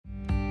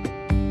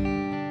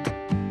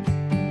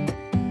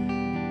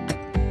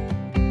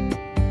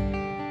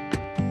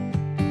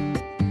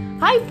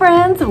Hi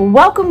friends,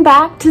 welcome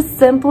back to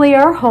Simply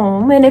Our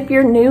Home, and if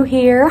you're new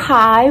here,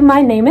 hi, my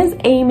name is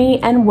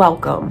Amy and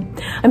welcome.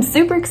 I'm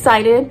super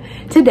excited.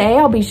 Today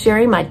I'll be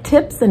sharing my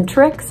tips and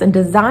tricks and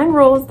design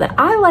rules that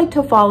I like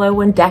to follow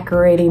when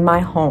decorating my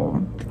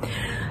home.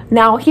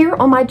 Now here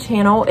on my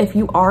channel, if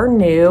you are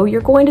new,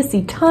 you're going to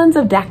see tons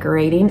of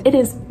decorating. It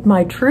is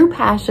my true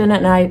passion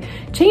and I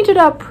change it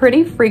up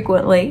pretty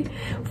frequently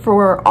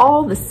for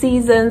all the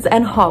seasons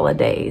and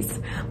holidays.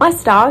 My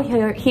style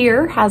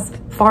here has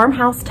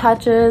farmhouse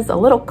touches, a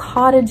little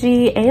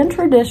cottagey and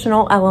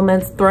traditional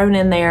elements thrown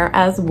in there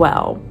as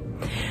well.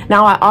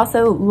 Now I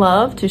also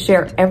love to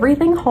share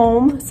everything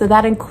home, so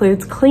that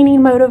includes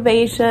cleaning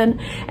motivation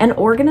and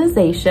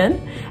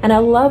organization, and I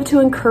love to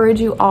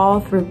encourage you all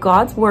through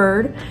God's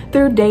Word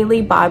through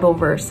daily Bible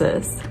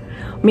verses.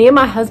 Me and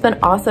my husband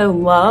also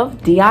love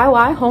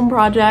DIY home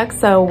projects,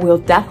 so we'll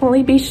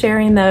definitely be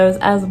sharing those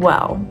as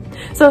well.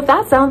 So if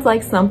that sounds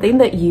like something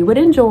that you would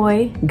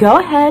enjoy, go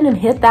ahead and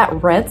hit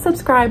that red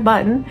subscribe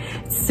button.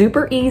 It's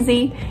super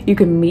easy. You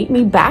can meet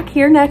me back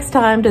here next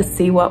time to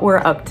see what we're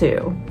up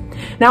to.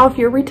 Now, if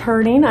you're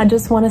returning, I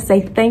just want to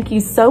say thank you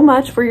so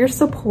much for your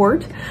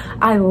support.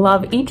 I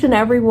love each and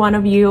every one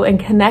of you and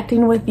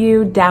connecting with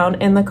you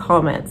down in the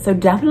comments. So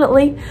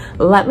definitely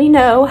let me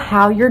know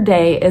how your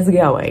day is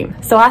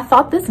going. So I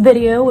thought this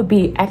video would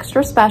be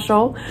extra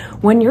special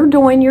when you're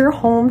doing your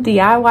home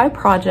DIY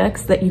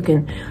projects, that you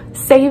can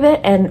save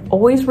it and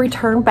always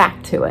return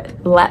back to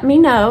it. Let me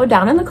know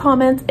down in the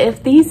comments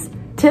if these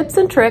tips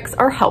and tricks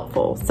are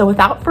helpful. So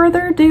without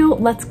further ado,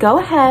 let's go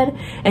ahead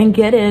and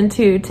get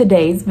into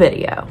today's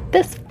video.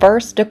 This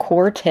first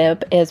decor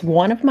tip is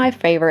one of my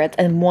favorites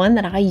and one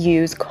that I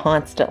use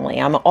constantly.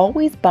 I'm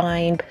always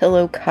buying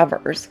pillow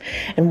covers.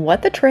 And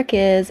what the trick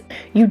is,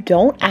 you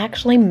don't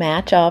actually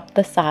match up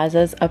the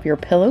sizes of your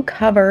pillow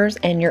covers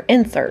and your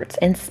inserts.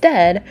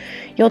 Instead,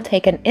 you'll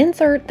take an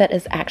insert that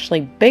is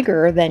actually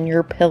bigger than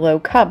your pillow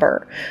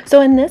cover.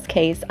 So in this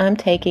case, I'm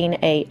taking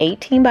a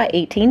 18 by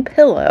 18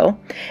 pillow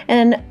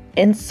and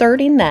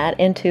inserting that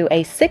into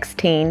a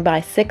 16 by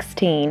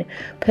 16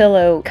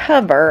 pillow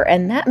cover,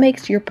 and that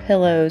makes your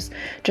pillows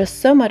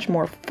just so much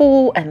more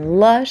full and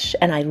lush,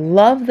 and I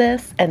love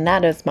this, and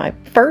that is my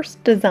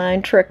first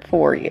design trick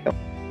for you.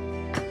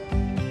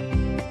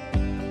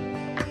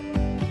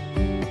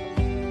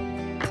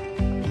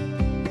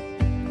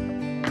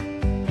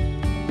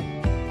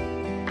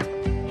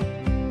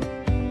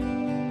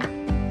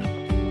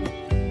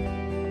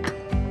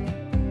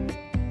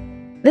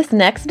 This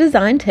next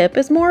design tip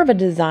is more of a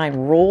design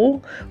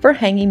rule for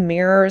hanging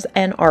mirrors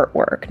and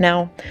artwork.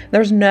 Now,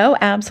 there's no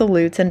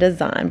absolutes in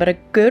design, but a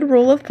good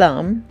rule of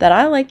thumb that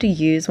I like to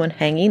use when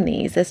hanging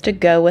these is to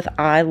go with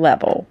eye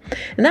level.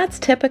 And that's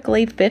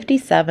typically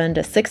 57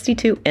 to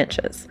 62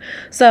 inches.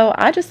 So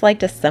I just like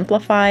to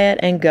simplify it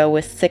and go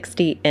with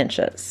 60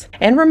 inches.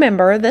 And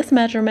remember, this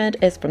measurement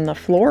is from the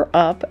floor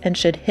up and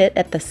should hit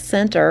at the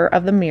center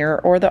of the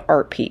mirror or the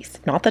art piece,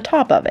 not the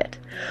top of it.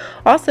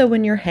 Also,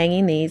 when you're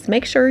hanging these,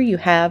 make sure you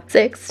have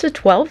 6 to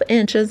 12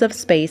 inches of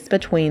space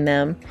between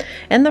them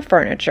and the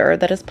furniture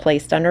that is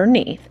placed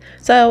underneath.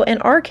 So in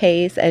our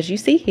case, as you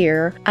see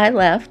here, I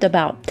left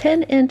about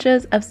 10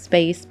 inches of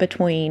space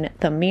between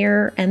the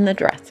mirror and the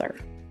dresser.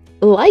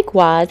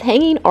 Likewise,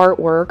 hanging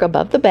artwork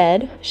above the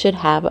bed should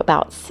have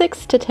about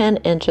 6 to 10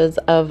 inches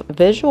of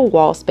visual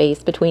wall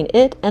space between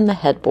it and the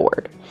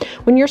headboard.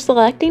 When you're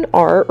selecting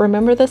art,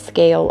 remember the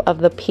scale of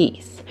the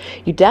piece.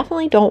 You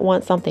definitely don't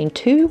want something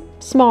too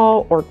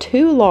small or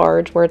too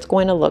large where it's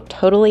going to look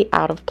totally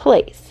out of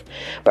place,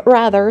 but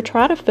rather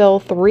try to fill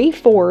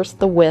 3/4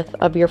 the width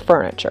of your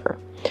furniture.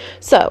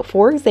 So,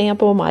 for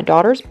example, my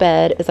daughter's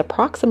bed is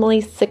approximately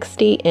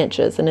 60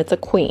 inches and it's a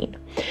queen.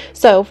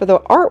 So for the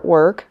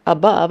artwork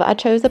above, I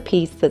chose a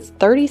piece that's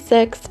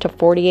 36 to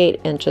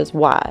 48 inches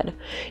wide.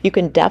 You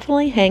can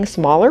definitely hang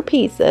smaller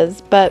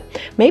pieces, but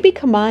maybe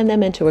combine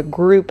them into a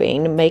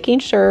grouping, making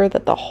sure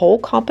that the whole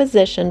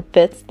composition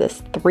fits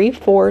this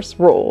 3/4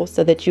 rule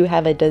so that you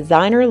have a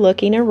designer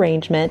looking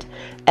arrangement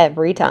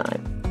every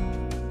time.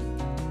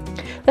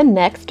 The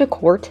next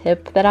decor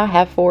tip that I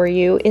have for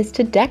you is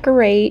to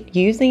decorate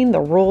using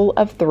the rule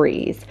of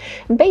threes.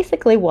 And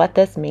basically what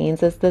this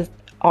means is the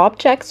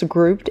objects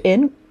grouped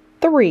in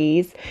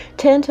threes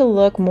tend to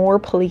look more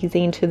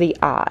pleasing to the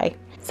eye.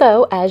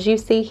 So as you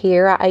see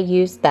here, I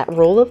used that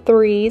rule of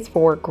threes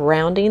for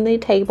grounding the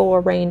table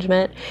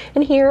arrangement,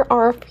 and here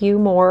are a few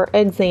more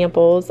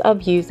examples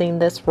of using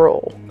this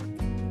rule.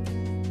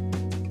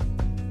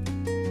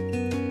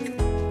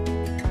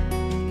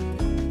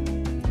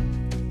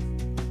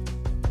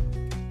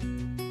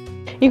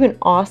 You can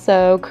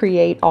also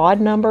create odd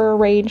number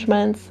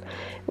arrangements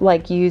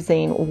like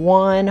using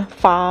 1,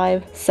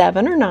 5,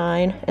 7, or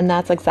 9, and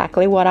that's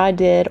exactly what I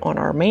did on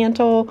our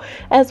mantle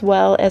as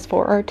well as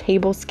for our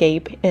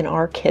tablescape in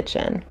our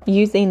kitchen.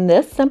 Using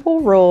this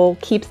simple rule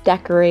keeps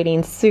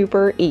decorating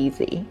super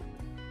easy.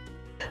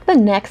 The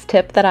next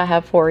tip that I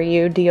have for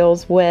you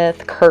deals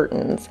with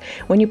curtains.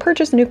 When you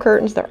purchase new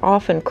curtains, they're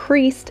often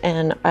creased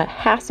and a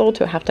hassle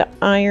to have to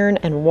iron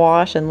and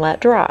wash and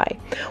let dry.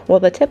 Well,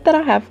 the tip that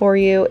I have for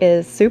you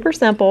is super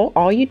simple.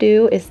 All you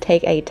do is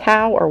take a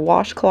towel or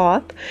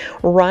washcloth,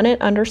 run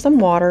it under some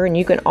water, and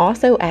you can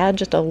also add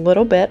just a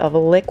little bit of a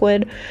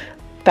liquid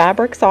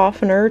fabric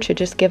softener to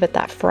just give it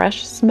that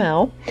fresh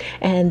smell.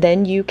 And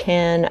then you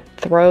can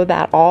throw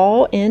that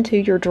all into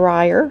your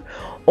dryer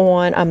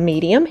on a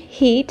medium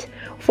heat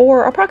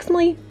for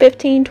approximately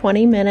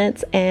 15-20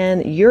 minutes,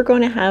 and you're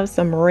going to have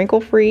some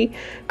wrinkle-free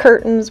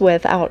curtains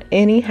without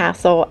any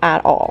hassle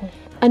at all.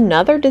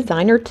 Another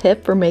designer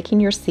tip for making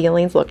your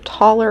ceilings look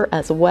taller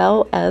as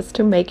well as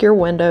to make your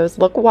windows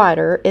look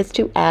wider is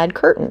to add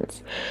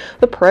curtains.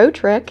 The pro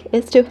trick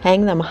is to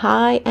hang them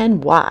high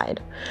and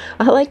wide.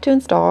 I like to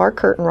install our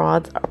curtain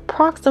rods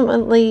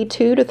approximately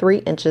 2 to 3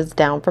 inches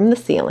down from the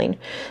ceiling.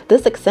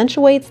 This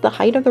accentuates the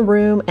height of the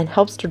room and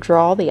helps to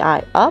draw the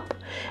eye up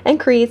and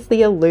creates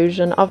the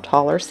illusion of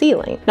taller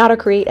ceiling. Now, to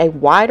create a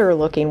wider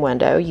looking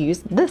window, use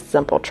this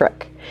simple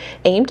trick.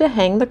 Aim to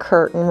hang the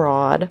curtain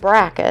rod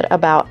bracket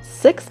about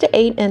 6 to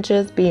 8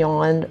 inches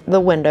beyond the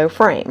window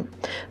frame.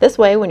 This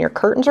way, when your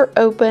curtains are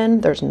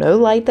open, there's no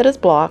light that is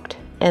blocked,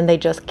 and they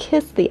just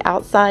kiss the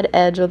outside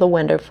edge of the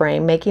window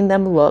frame, making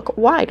them look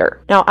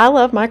wider. Now, I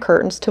love my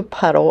curtains to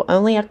puddle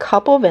only a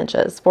couple of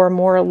inches for a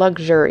more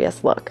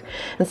luxurious look.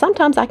 And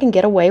sometimes I can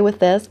get away with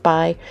this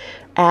by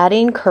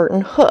adding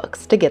curtain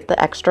hooks to get the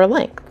extra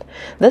length.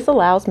 This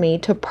allows me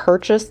to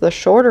purchase the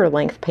shorter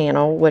length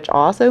panel, which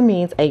also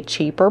means a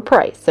cheaper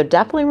price. So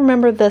definitely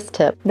remember this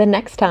tip the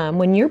next time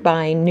when you're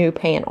buying new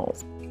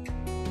panels.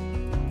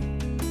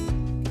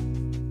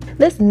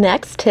 This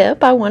next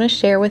tip I want to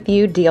share with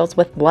you deals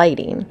with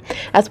lighting.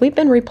 As we've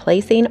been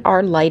replacing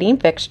our lighting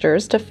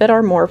fixtures to fit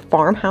our more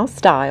farmhouse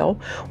style,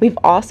 we've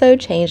also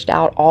changed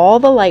out all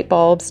the light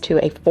bulbs to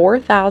a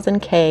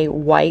 4000K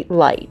white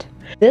light.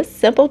 This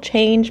simple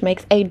change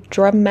makes a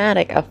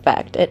dramatic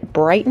effect. It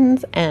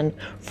brightens and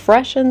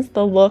freshens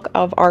the look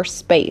of our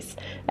space.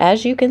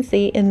 As you can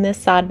see in this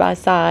side by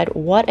side,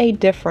 what a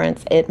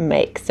difference it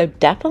makes. So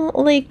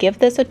definitely give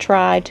this a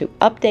try to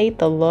update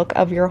the look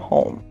of your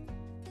home.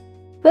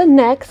 The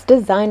next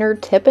designer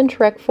tip and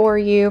trick for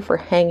you for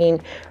hanging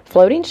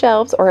floating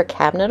shelves or a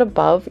cabinet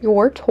above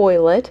your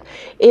toilet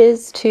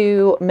is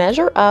to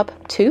measure up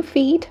 2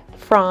 feet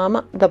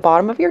from the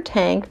bottom of your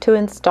tank to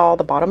install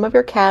the bottom of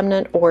your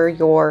cabinet or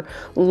your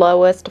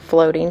lowest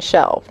floating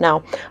shelf.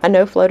 Now, I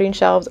know floating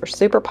shelves are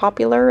super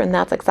popular, and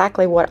that's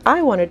exactly what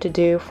I wanted to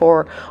do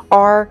for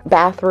our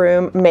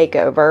bathroom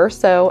makeover.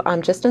 So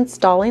I'm just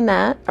installing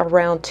that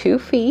around 2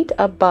 feet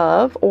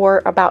above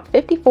or about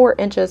 54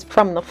 inches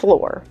from the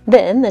floor.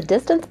 Then the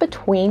distance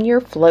between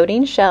your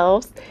floating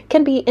shelves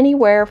can be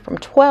anywhere from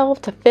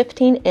 12 to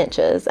 15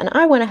 inches, and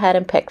I went ahead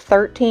and picked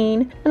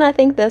 13, and I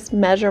think this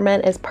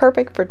measurement is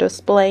perfect for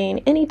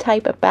displaying any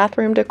type of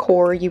bathroom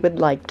decor you would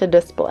like to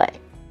display.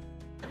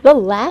 The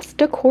last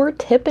decor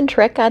tip and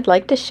trick I'd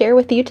like to share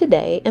with you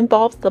today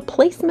involves the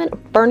placement of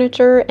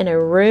furniture in a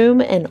room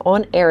and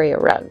on area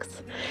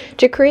rugs.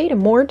 To create a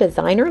more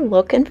designer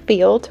look and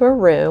feel to a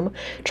room,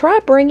 try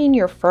bringing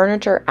your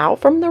furniture out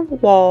from the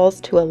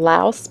walls to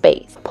allow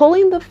space.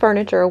 Pulling the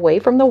furniture away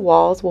from the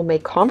walls will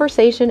make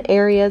conversation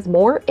areas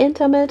more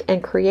intimate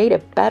and create a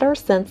better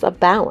sense of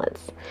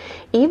balance.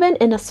 Even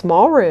in a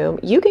small room,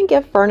 you can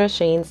give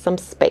furnishings some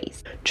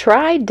space.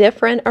 Try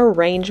different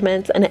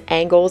arrangements and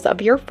angles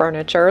of your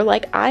furniture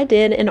like I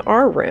did in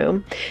our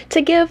room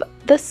to give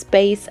the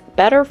space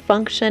better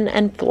function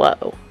and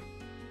flow.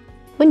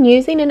 When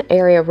using an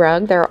area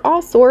rug, there are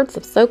all sorts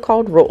of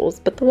so-called rules,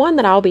 but the one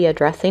that I'll be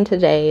addressing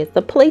today is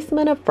the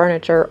placement of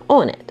furniture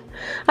on it.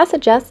 I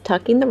suggest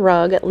tucking the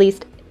rug at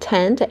least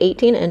 10 to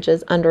 18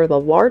 inches under the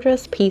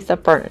largest piece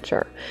of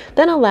furniture.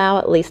 Then allow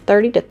at least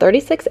 30 to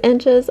 36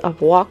 inches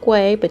of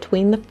walkway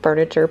between the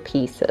furniture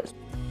pieces.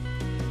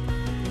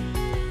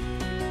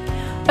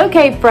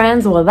 Okay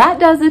friends, well that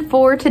does it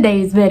for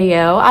today's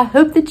video. I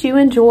hope that you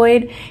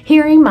enjoyed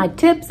hearing my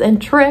tips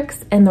and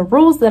tricks and the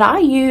rules that I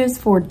use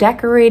for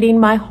decorating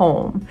my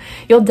home.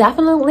 You'll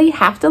definitely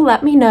have to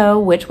let me know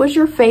which was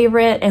your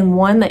favorite and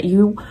one that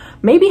you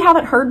maybe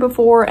haven't heard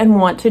before and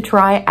want to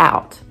try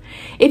out.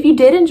 If you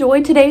did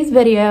enjoy today's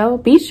video,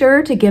 be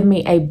sure to give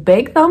me a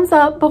big thumbs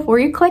up before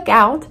you click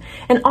out,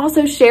 and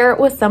also share it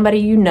with somebody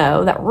you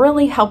know. That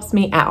really helps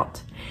me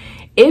out.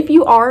 If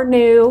you are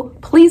new,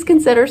 please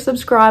consider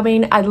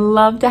subscribing. I'd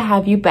love to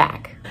have you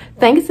back.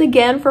 Thanks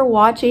again for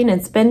watching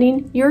and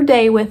spending your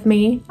day with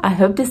me. I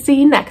hope to see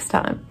you next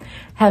time.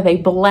 Have a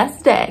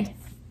blessed day.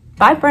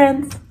 Bye,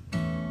 friends.